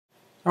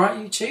Alright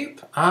YouTube,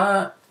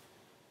 I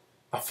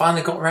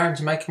finally got around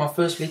to making my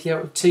first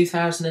video of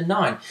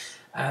 2009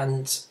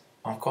 and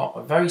I've got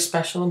a very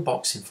special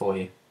unboxing for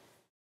you.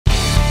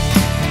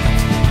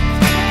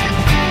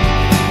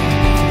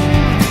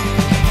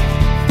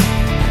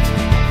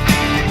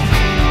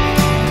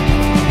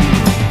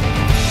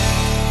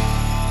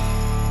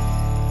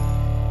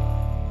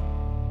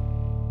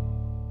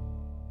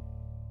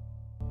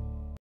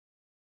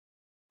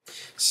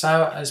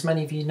 So, as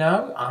many of you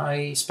know,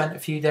 I spent a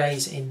few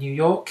days in New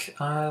York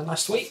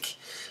last week.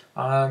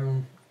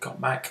 Got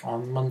back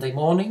on Monday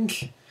morning,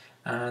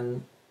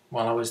 and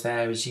while I was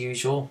there, as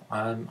usual,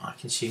 I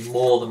consumed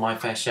more than my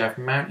fair share of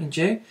Mountain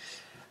Dew.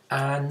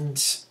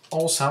 And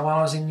also, while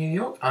I was in New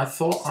York, I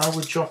thought I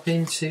would drop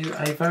into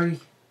a very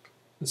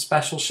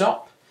special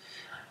shop.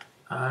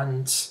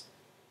 And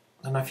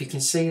I don't know if you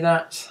can see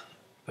that,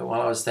 but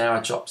while I was there, I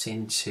dropped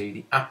into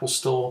the Apple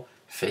Store,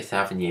 5th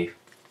Avenue.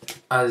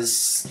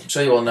 As I'm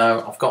sure you all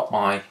know, I've got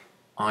my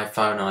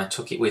iPhone and I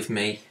took it with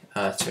me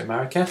to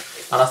America,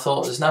 and I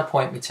thought there's no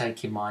point in me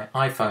taking my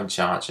iPhone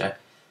charger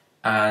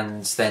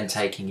and then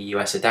taking a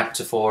US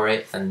adapter for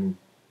it and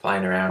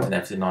playing around and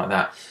everything like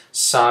that.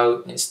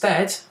 So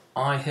instead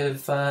I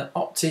have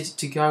opted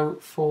to go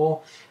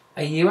for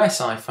a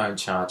US iPhone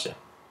charger,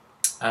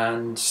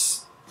 and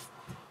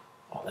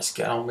let's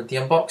get on with the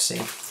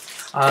unboxing.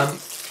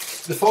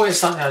 Before we get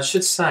started, I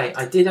should say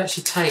I did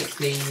actually take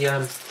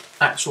the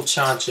actual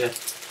charger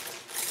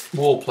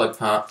wall plug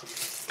part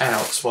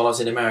out while I was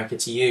in America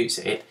to use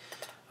it,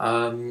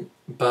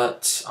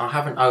 but I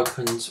haven't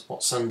opened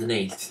what's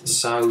underneath,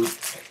 so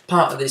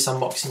part of this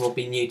unboxing will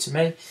be new to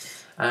me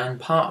and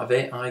part of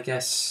it, I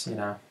guess, you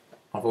know,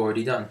 I've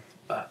already done.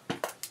 But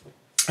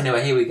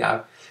anyway, here we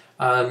go.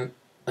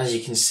 As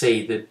you can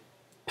see, the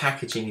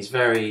packaging is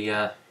very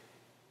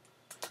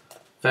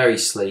very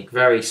sleek,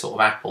 very sort of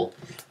Apple,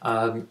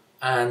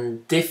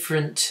 and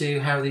different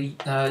to how the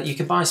you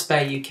can buy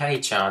spare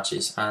UK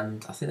chargers,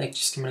 and I think they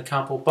just come in a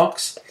cardboard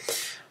box.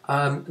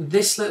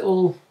 This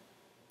little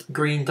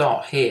green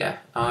dot here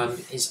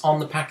is on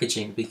the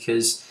packaging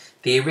because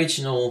the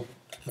original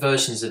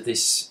versions of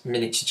this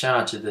miniature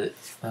charger that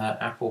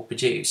Apple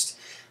produced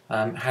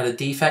had a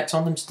defect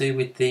on them to do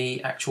with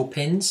the actual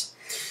pins,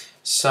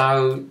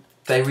 so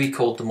they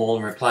recalled them all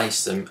and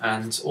replaced them,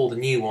 and all the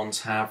new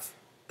ones have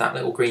that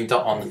little green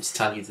dot on them to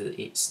tell you that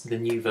it's the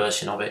new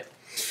version of it.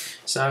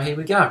 So here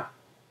we go.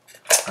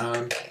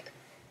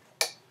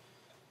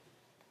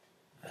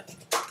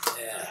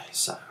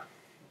 So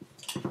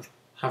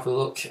have a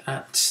look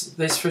at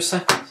this for a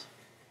second.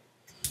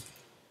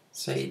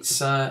 So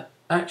it's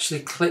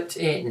actually clipped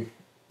in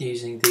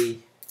using the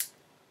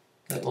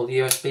little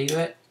USB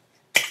bit,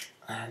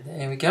 and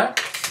there we go.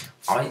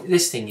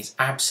 This thing is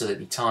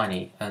absolutely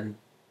tiny, and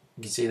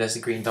you can see there's the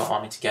green dot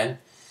on it again.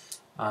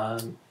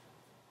 A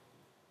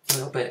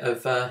little bit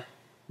of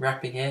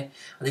wrapping here.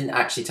 I didn't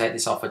actually take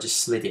this off, I just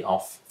slid it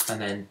off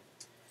and then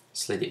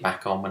slid it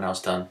back on when I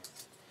was done.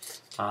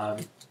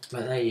 But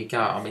there you go.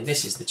 I mean,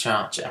 this is the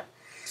charger.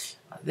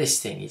 This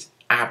thing is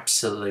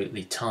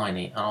absolutely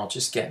tiny, and I'll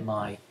just get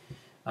my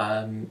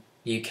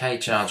UK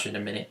charger in a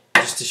minute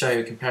just to show you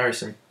a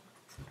comparison.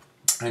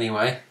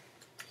 Anyway,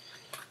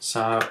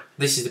 so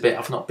this is the bit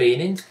I've not been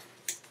in.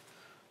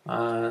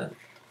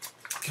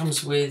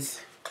 Comes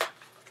with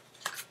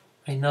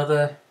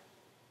another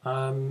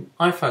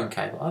iPhone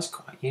cable. That's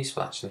quite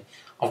useful actually.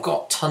 I've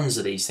got tons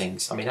of these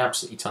things, I mean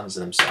absolutely tons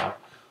of them, so I'm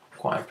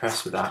quite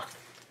impressed with that.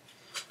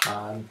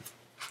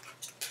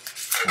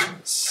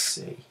 Let's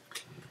see.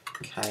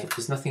 Okay,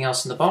 there's nothing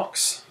else in the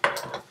box.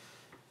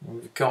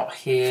 We've got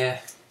here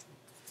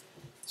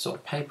sort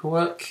of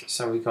paperwork,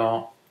 so we've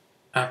got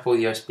Apple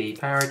USB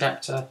power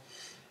adapter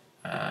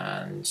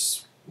and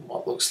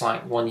what looks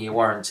like 1-year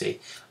warranty.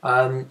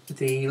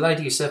 The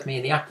lady who served me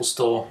in the Apple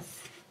Store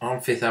on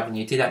 5th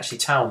Avenue did actually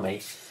tell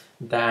me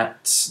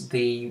that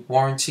the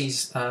warranty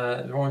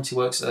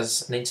works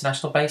as an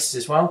international basis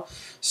as well,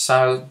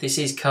 so this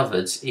is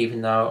covered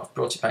even though I've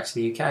brought it back to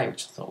the UK,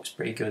 which I thought was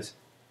pretty good.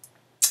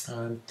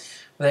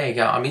 There you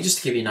go. I mean, just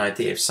to give you an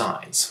idea of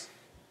size,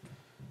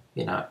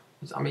 you know,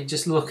 I mean,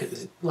 just look at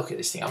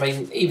this thing. I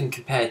mean, even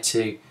compared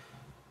to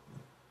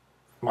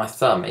my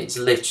thumb, it's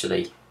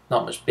literally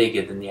not much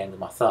bigger than the end of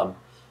my thumb.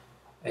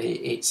 I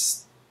mean,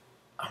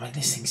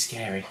 this thing's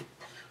scary.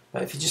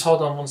 But if you just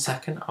hold on 1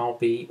 second, I'll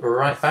be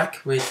right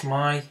back with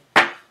my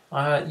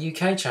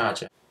UK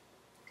charger.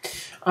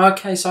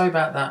 Okay, sorry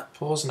about that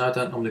pause. No, I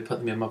don't normally put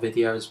them in my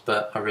videos,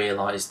 but I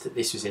realised that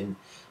this was in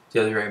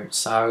the other room.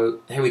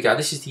 So here we go.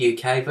 This is the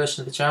UK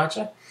version of the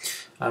charger.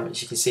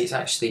 As you can see, it's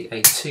actually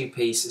a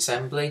 2-piece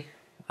assembly,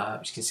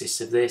 which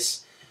consists of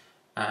this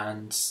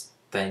and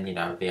then, you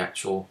know, the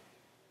actual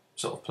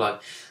sort of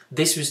plug.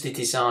 This was the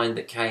design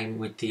that came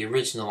with the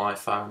original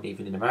iPhone,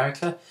 even in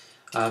America,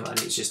 and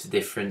it's just a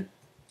different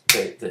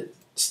bit that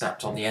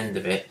snapped on the end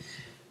of it.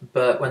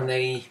 But when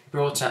they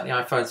brought out the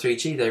iPhone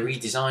 3G, they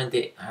redesigned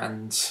it,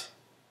 and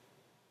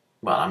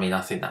well, I mean,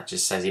 I think that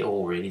just says it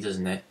all, really,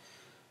 doesn't it?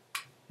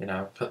 You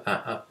know, put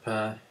that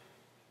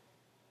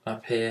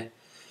up here.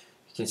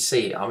 You can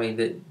see, I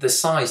mean, the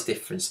size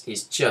difference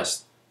is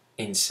just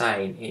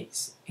insane.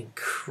 It's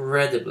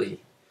incredibly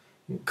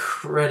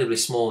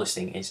small, this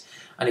thing is,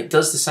 and it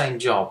does the same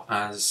job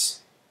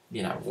as,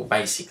 you know, well,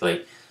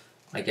 basically,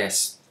 I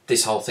guess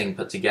this whole thing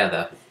put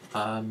together,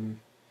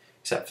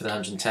 except for the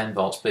 110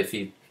 volts. But if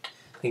you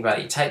think about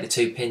it, you take the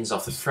 2 pins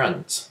off the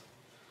front,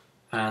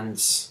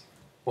 and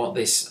what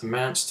this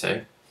amounts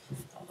to,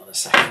 hold on a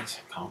second,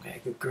 can't get a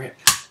good grip,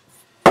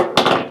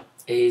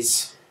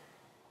 is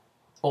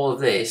all of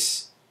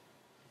this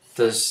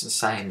does the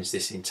same as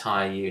this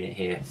entire unit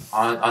here.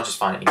 I just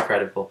find it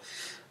incredible.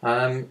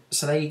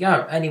 So there you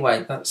go.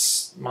 Anyway,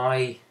 that's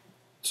my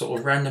sort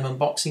of random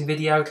unboxing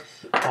video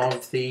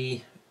of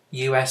the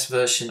US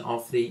version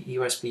of the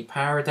USB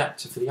power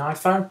adapter for the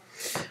iPhone.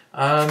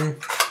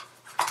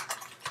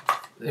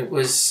 It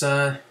was,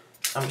 how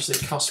much did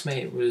it cost me?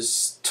 It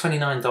was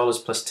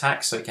 $29 plus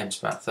tax, so it came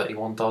to about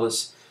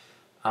 $31.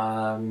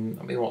 I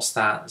mean, what's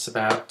that? It's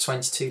about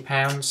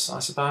 £22, I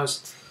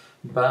suppose.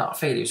 But I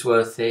feel it was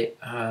worth it,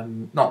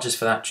 not just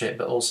for that trip,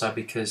 but also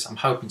because I'm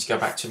hoping to go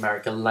back to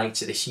America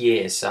later this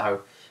year,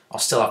 so I'll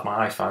still have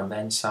my iPhone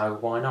then, so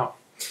why not?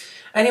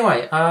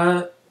 Anyway,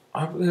 I'll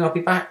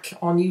be back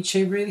on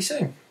YouTube really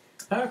soon.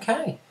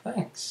 Okay,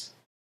 thanks.